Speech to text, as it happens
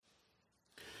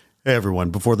Hey everyone,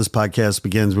 before this podcast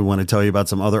begins, we want to tell you about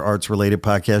some other arts-related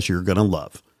podcasts you're going to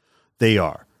love. They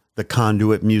are the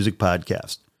Conduit Music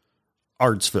Podcast,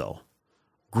 Artsville,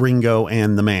 Gringo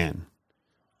and the Man,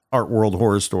 Art World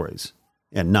Horror Stories,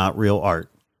 and Not Real Art.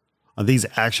 On these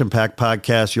action-packed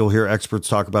podcasts, you'll hear experts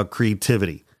talk about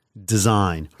creativity,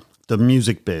 design, the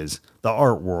music biz, the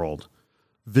art world,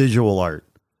 visual art,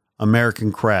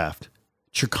 American craft,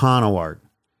 Chicano art,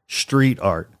 street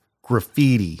art,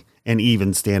 graffiti, and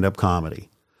even stand-up comedy.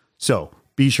 So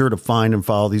be sure to find and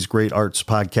follow these great arts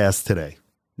podcasts today.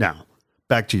 Now,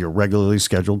 back to your regularly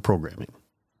scheduled programming.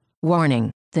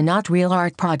 Warning: the Not Real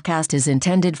Art podcast is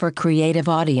intended for creative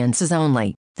audiences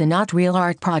only. The Not Real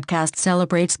Art podcast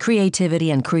celebrates creativity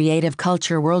and creative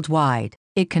culture worldwide.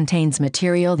 It contains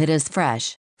material that is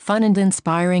fresh, fun, and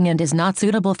inspiring and is not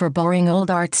suitable for boring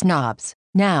old art snobs.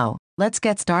 Now, let's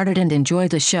get started and enjoy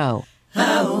the show.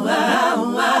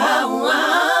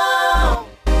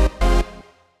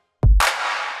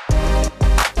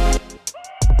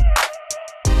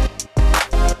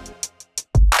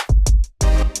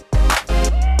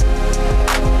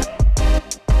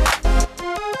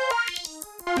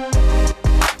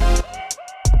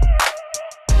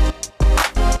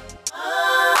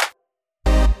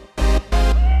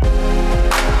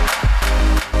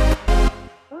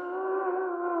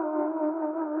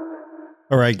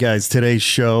 All right, guys, today's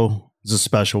show is a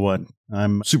special one.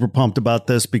 I'm super pumped about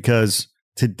this because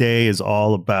today is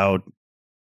all about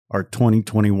our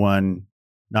 2021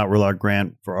 Not Real Art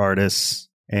Grant for Artists,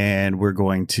 and we're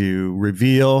going to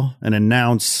reveal and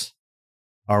announce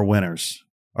our winners,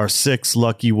 our 6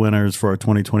 lucky winners for our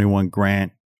 2021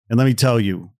 grant. And let me tell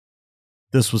you,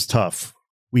 this was tough.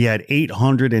 We had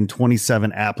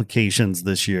 827 applications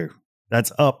this year.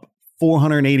 That's up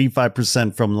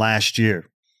 485% from last year.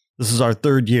 This is our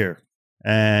 3rd year,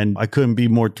 and I couldn't be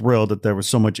more thrilled that there was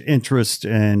so much interest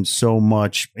and so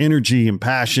much energy and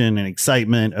passion and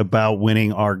excitement about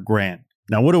winning our grant.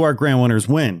 Now, what do our grant winners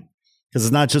win? Because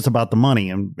it's not just about the money.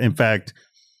 And in fact,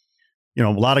 a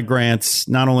lot of grants,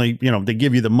 not only, they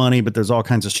give you the money, but there's all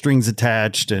kinds of strings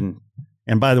attached. And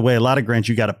by the way, a lot of grants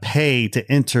you got to pay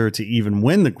to enter to even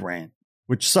win the grant,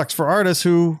 which sucks for artists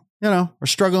who, are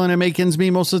struggling to make ends meet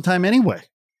most of the time anyway.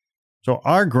 So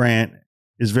our grant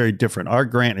is very different. Our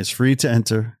grant is free to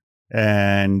enter,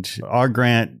 and our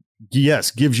grant, yes,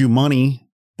 gives you money,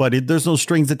 but there's no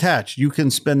strings attached. You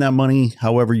can spend that money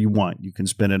however you want. You can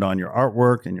spend it on your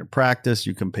artwork and your practice.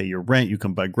 You can pay your rent. You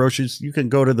can buy groceries. You can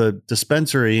go to the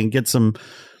dispensary and get some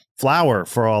flour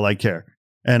for all I care.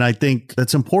 And I think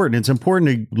that's important. It's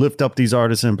important to lift up these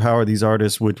artists and empower these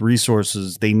artists with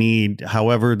resources they need,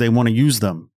 however they want to use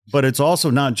them. But it's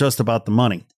also not just about the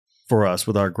money. For us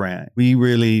with our grant, we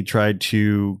really tried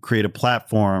to create a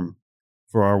platform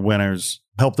for our winners,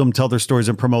 help them tell their stories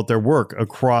and promote their work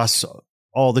across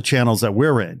all the channels that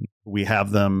we're in. We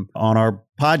have them on our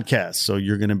podcast, so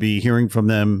you're going to be hearing from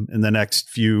them in the next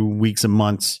few weeks and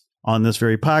months on this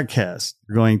very podcast.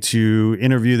 We're going to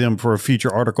interview them for a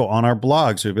feature article on our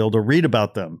blog, so you'll be able to read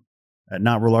about them at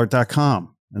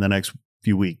notrealart.com in the next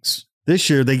few weeks. This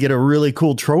year, they get a really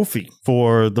cool trophy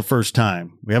for the first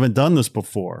time. We haven't done this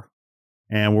before.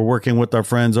 And we're working with our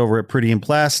friends over at Pretty in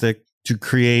Plastic to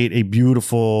create a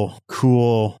beautiful,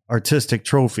 cool, artistic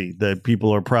trophy that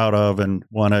people are proud of and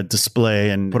want to display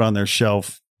and put on their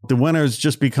shelf. The winners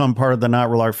just become part of the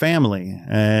Not Real Art family,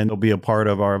 and they'll be a part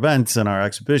of our events and our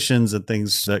exhibitions and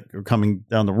things that are coming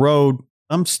down the road.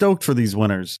 I'm stoked for these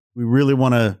winners. We really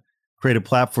want to create a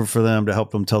platform for them to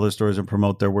help them tell their stories and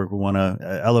promote their work. We want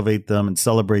to elevate them and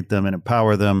celebrate them and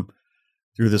empower them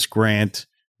through this grant.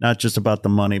 Not just about the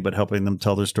money, but helping them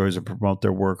tell their stories and promote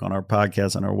their work on our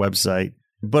podcast, on our website.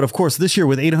 But of course, this year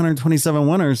with 827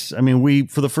 winners, we,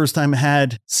 for the first time,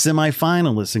 had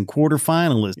semifinalists and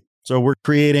quarterfinalists. So we're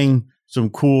creating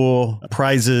some cool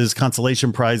prizes,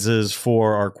 consolation prizes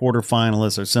for our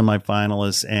quarterfinalists, our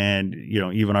semifinalists, and,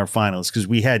 even our finalists. Because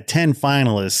we had 10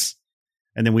 finalists,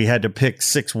 and then we had to pick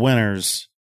 6 winners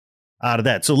out of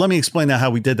that. So let me explain how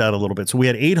we did that a little bit. So we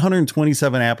had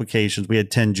 827 applications. We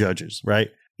had 10 judges, right?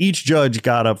 Each judge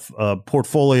got a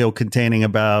portfolio containing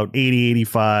about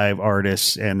 85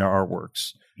 artists and their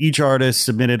artworks. Each artist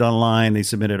submitted online. They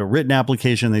submitted a written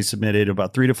application. They submitted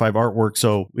about 3 to 5 artworks.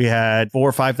 So we had 4,000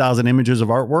 or 5,000 images of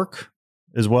artwork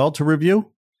as well to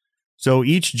review. So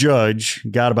each judge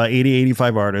got about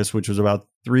 85 artists, which was about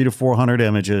 300 to 400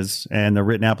 images and the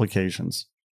written applications.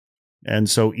 And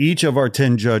so each of our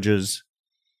 10 judges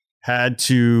had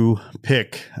to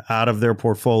pick out of their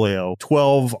portfolio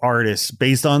 12 artists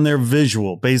based on their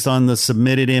visual, based on the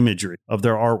submitted imagery of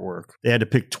their artwork. They had to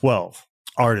pick 12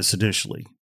 artists initially.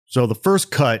 So the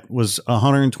first cut was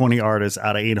 120 artists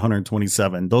out of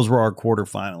 827. Those were our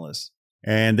quarterfinalists.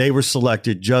 And they were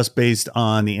selected just based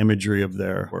on the imagery of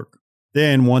their work.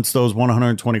 Then once those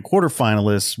 120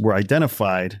 quarterfinalists were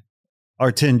identified,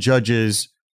 our 10 judges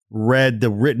read the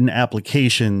written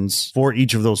applications for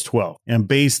each of those 12. And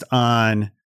based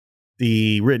on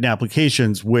the written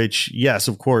applications, which, yes,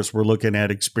 of course, we're looking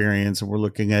at experience and we're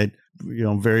looking at,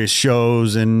 various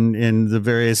shows and the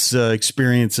various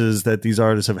experiences that these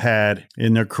artists have had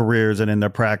in their careers and in their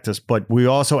practice. But we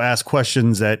also ask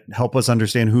questions that help us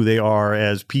understand who they are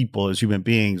as people, as human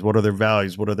beings. What are their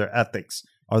values? What are their ethics?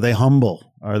 Are they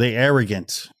humble? Are they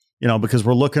arrogant? Because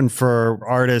we're looking for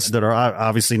artists that are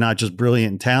obviously not just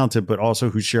brilliant and talented, but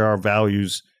also who share our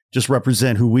values, just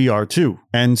represent who we are too.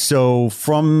 And so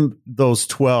from those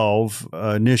 12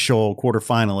 initial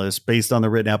quarterfinalists, based on the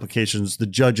written applications, the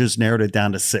judges narrowed it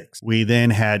down to 6. We then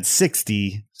had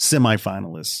 60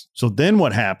 semifinalists. So then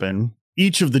what happened,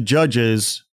 each of the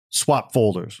judges swapped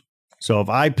folders. So if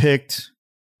I picked,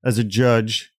 as a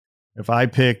judge, 6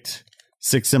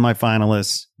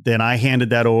 semifinalists, then I handed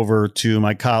that over to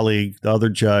my colleague, the other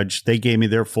judge. They gave me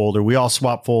their folder. We all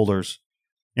swapped folders,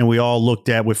 and we all looked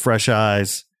at with fresh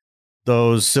eyes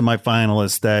those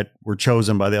semifinalists that were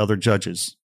chosen by the other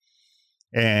judges.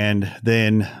 And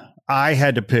then I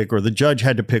had to pick, or the judge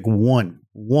had to pick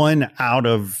one out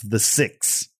of the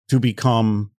 6 to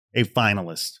become a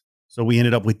finalist. So we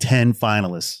ended up with 10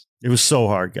 finalists. It was so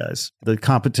hard, guys. The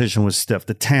competition was stiff.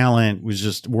 The talent was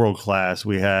just world class.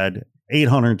 We had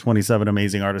 827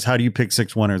 amazing artists. How do you pick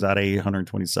 6 winners out of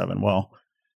 827? Well,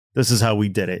 this is how we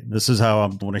did it. This is how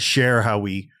I'm going to share how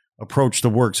we approach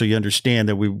the work, so you understand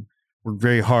that we work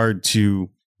very hard to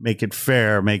make it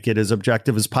fair, make it as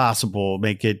objective as possible,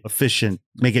 make it efficient,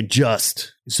 make it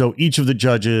just. So each of the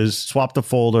judges swapped the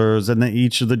folders, and then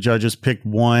each of the judges picked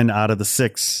one out of the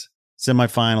 6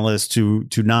 semifinalists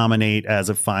to nominate as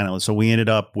a finalist. So we ended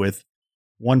up with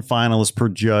 1 finalist per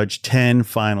judge, 10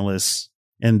 finalists.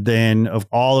 And then of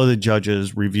all of the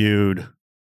judges reviewed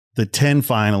the 10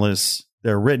 finalists,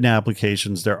 their written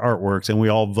applications, their artworks, and we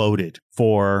all voted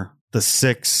for the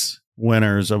 6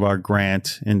 winners of our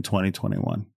grant in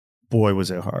 2021. Boy, was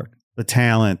it hard. The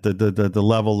talent, the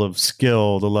level of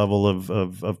skill, the level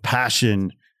of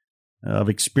passion, of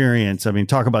experience. I mean,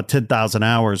 talk about 10,000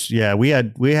 hours. Yeah, we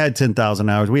had 10,000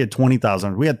 hours. We had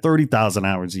 20,000. We had 30,000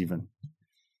 hours even.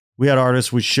 We had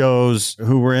artists with shows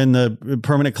who were in the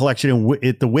permanent collection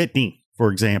at the Whitney,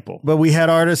 for example. But we had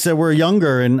artists that were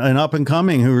younger and up and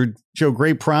coming who show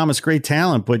great promise, great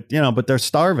talent, but they're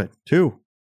starving too.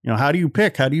 How do you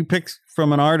pick? How do you pick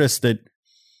from an artist that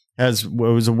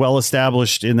was well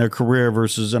established in their career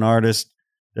versus an artist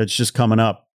that's just coming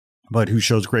up, but who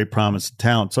shows great promise and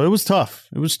talent? So it was tough.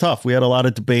 We had a lot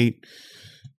of debate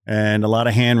and a lot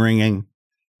of hand wringing.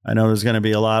 I know there's going to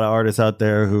be a lot of artists out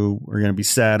there who are going to be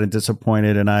sad and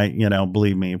disappointed. And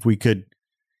believe me, if we could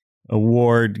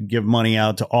give money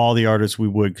out to all the artists, we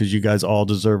would, because you guys all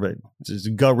deserve it. It's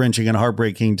gut wrenching and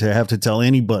heartbreaking to have to tell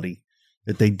anybody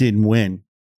that they didn't win.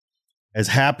 As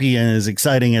happy and as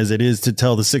exciting as it is to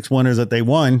tell the 6 winners that they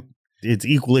won, it's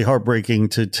equally heartbreaking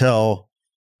to tell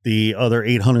the other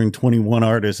 821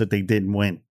 artists that they didn't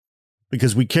win,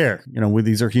 because we care.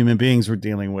 These are human beings we're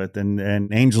dealing with,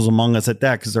 and angels among us at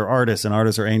that, because they're artists, and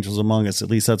artists are angels among us. At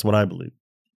least that's what I believe.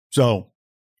 So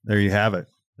there you have it.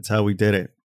 That's how we did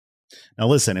it. Now,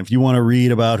 listen, if you want to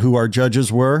read about who our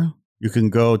judges were, you can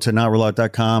go to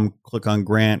notrealart.com, click on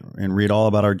Grant, and read all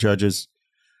about our judges.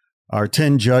 Our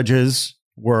 10 judges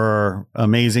were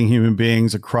amazing human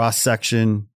beings, a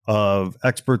cross-section of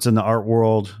experts in the art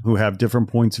world who have different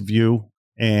points of view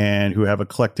and who have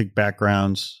eclectic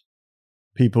backgrounds,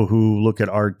 people who look at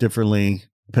art differently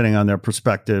depending on their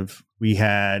perspective. We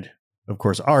had, of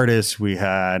course, artists, we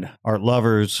had art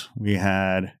lovers, we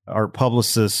had art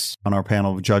publicists on our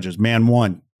panel of judges. Man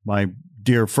One, my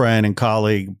dear friend and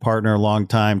colleague, partner, long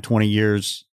time, 20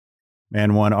 years,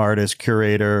 Man One artist,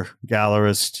 curator,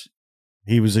 gallerist.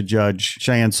 He was a judge.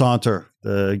 Cheyenne Saunter,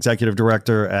 the executive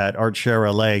director at Art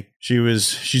Share LA.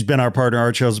 She's been our partner.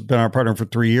 Art Share's been our partner for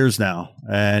 3 years now.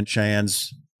 And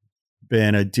Cheyenne's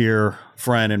been a dear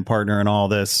friend and partner in all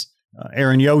this.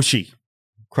 Aaron Yoshi,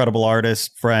 incredible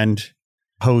artist, friend,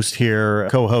 host here,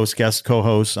 co-host, guest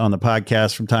co-host on the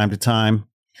podcast from time to time,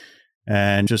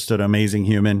 and just an amazing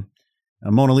human.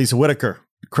 Mona Lisa Whitaker,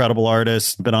 incredible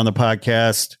artist, been on the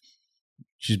podcast.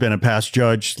 She's been a past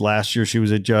judge. Last year, she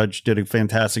was a judge, did a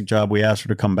fantastic job. We asked her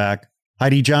to come back.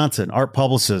 Heidi Johnson, art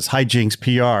publicist, Hijinks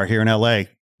PR here in LA.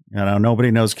 Nobody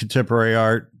knows contemporary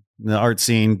art, the art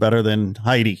scene better than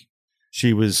Heidi.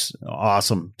 She was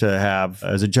awesome to have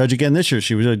as a judge again this year.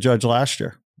 She was a judge last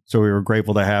year. So we were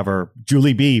grateful to have her.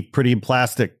 Julie B, Pretty in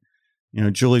Plastic. You know,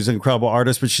 Julie's an incredible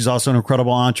artist, but she's also an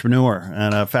incredible entrepreneur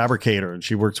and a fabricator. And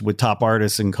she works with top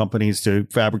artists and companies to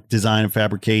design and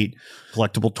fabricate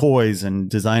collectible toys and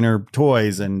designer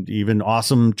toys and even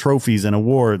awesome trophies and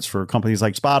awards for companies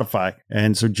like Spotify.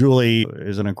 And so Julie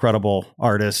is an incredible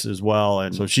artist as well.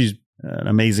 And so she's an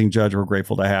amazing judge. We're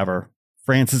grateful to have her.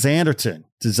 Frances Anderton,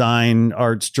 design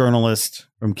arts journalist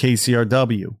from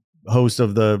KCRW, host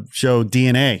of the show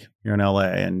DNA here in LA.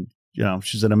 And, you know,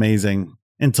 she's an amazing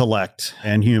intellect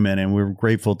and human, and we're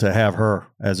grateful to have her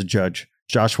as a judge.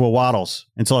 Joshua Waddles,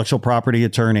 intellectual property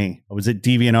attorney. I was at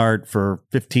DeviantArt for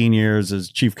 15 years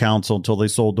as chief counsel until they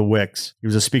sold to Wix. He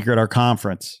was a speaker at our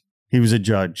conference. He was a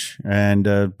judge and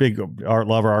a big art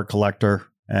lover, art collector.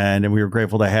 And we were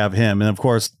grateful to have him. And of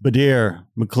course, Badir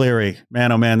McCleary.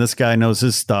 Man, oh man, this guy knows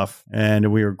his stuff.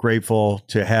 And we were grateful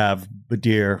to have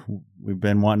Badir. We've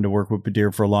been wanting to work with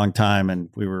Badir for a long time, and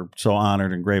we were so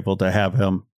honored and grateful to have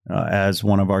him as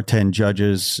one of our 10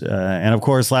 judges. And of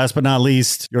course, last but not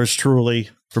least, yours truly,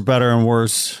 for better and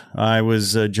worse, I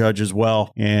was a judge as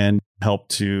well and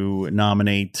helped to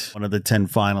nominate one of the 10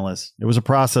 finalists. It was a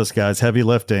process, guys, heavy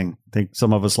lifting. I think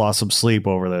some of us lost some sleep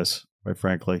over this, quite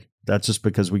frankly. That's just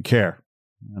because we care.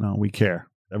 You know, we care.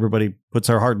 Everybody puts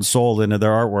their heart and soul into their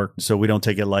artwork, so we don't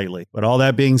take it lightly. But all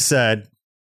that being said,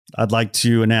 I'd like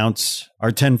to announce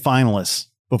our 10 finalists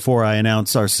before I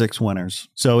announce our 6 winners.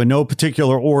 So in no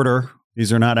particular order,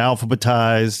 these are not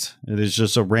alphabetized. It is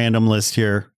just a random list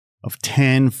here of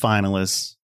 10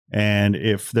 finalists. And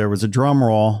if there was a drum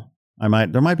roll, there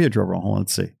might be a drum roll.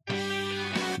 Let's see.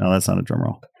 No, that's not a drum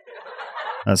roll.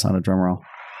 That's not a drum roll.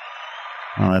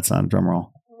 No, that's not a drum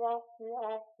roll.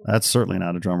 That's certainly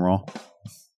not a drum roll.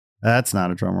 That's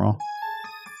not a drum roll.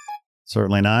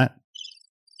 Certainly not.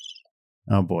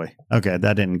 Oh boy. Okay,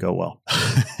 that didn't go well.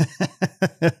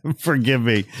 Forgive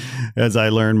me as I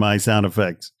learn my sound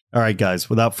effects. All right, guys,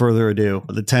 without further ado,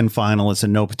 the 10 finalists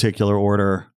in no particular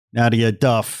order: Nadia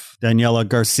Duff, Daniela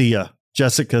Garcia,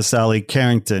 Jessica Sally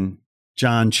Carrington,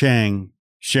 John Chang,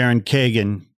 Sharon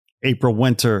Kagan, April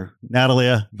Winter,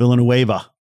 Natalia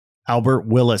Villanueva, Albert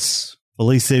Willis,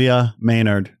 Felicia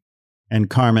Maynard, and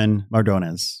Carmen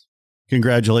Mardones.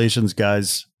 Congratulations,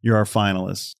 guys. You're our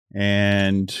finalists.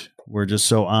 And we're just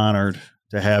so honored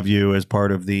to have you as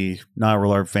part of the Not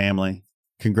Real Art family.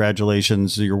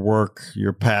 Congratulations. Your work,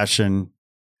 your passion,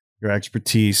 your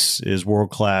expertise is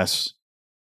world class.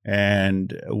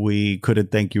 And we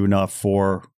couldn't thank you enough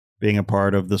for being a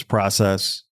part of this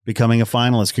process, becoming a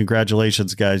finalist.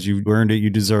 Congratulations, guys. You earned it. You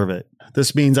deserve it.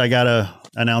 This means I got to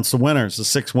announce the winners, the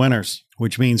 6 winners,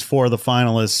 which means 4 of the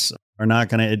finalists are not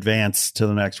going to advance to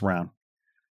the next round.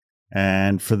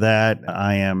 And for that,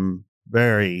 I am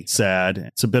very sad.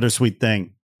 It's a bittersweet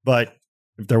thing. But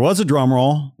if there was a drum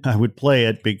roll, I would play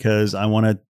it because I want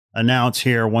to announce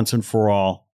here once and for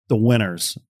all the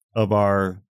winners of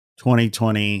our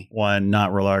 2021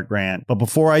 Not Real Art grant. But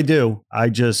before I do, I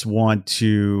just want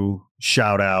to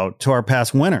shout out to our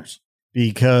past winners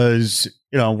because,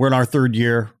 you know, we're in our 3rd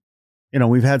year. You know,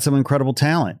 we've had some incredible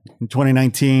talent. In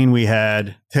 2019, we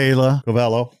had Taylor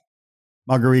Covello,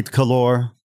 Marguerite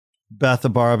Calor, Beth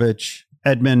Abarovich,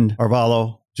 Edmund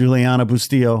Arvalo, Juliana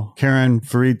Bustillo, Karen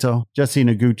Ferrito, Jesse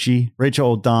Noguchi,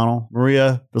 Rachel O'Donnell,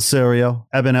 Maria Belserio,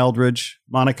 Eben Eldridge,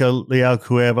 Monica Leal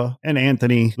Cueva, and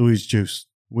Anthony Luis Juice.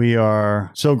 We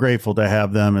are so grateful to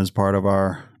have them as part of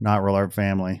our Not Real Art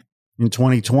family. In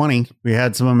 2020, we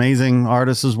had some amazing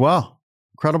artists as well.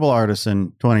 Incredible artists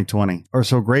in 2020. We're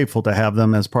so grateful to have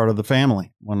them as part of the family.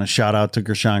 I want to shout out to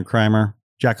Gershon Kramer,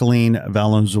 Jacqueline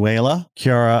Valenzuela,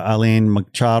 Chiara Aline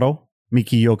Machado,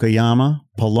 Miki Yokoyama,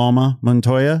 Paloma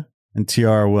Montoya, and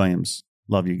Tiara Williams.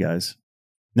 Love you guys.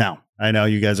 Now, I know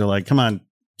you guys are like, come on,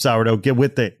 Sourdough, get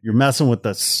with it. You're messing with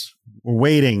us. We're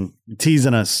waiting. You're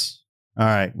teasing us. All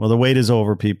right. Well, the wait is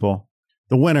over, people.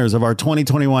 The winners of our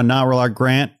 2021 Not Real Art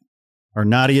grant are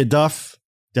Nadia Duff,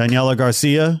 Daniela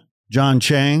Garcia, John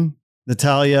Chang,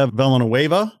 Natalia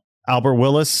Villanueva, Albert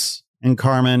Willis, and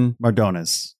Carmen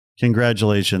Mardones.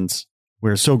 Congratulations.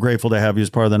 We're so grateful to have you as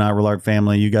part of the Not Real Art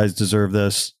family. You guys deserve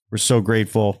this. We're so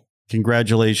grateful.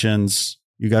 Congratulations.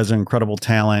 You guys are incredible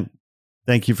talent.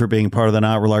 Thank you for being part of the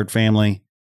Not Real Art family.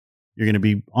 You're going to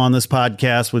be on this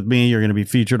podcast with me. You're going to be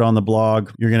featured on the blog.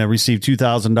 You're going to receive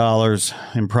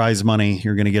 $2,000 in prize money.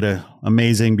 You're going to get an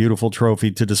amazing, beautiful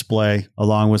trophy to display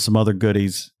along with some other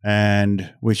goodies,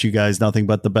 and wish you guys nothing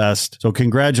but the best. So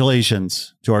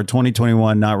congratulations to our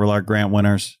 2021 Not Real Art grant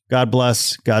winners. God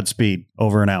bless. Godspeed.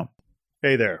 Over and out.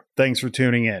 Hey there. Thanks for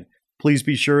tuning in. Please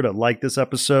be sure to like this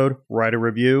episode, write a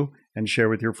review, and share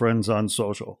with your friends on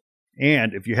social.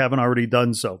 And if you haven't already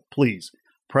done so, please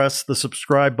press the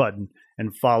subscribe button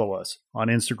and follow us on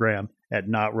Instagram at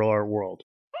Not Real Art World.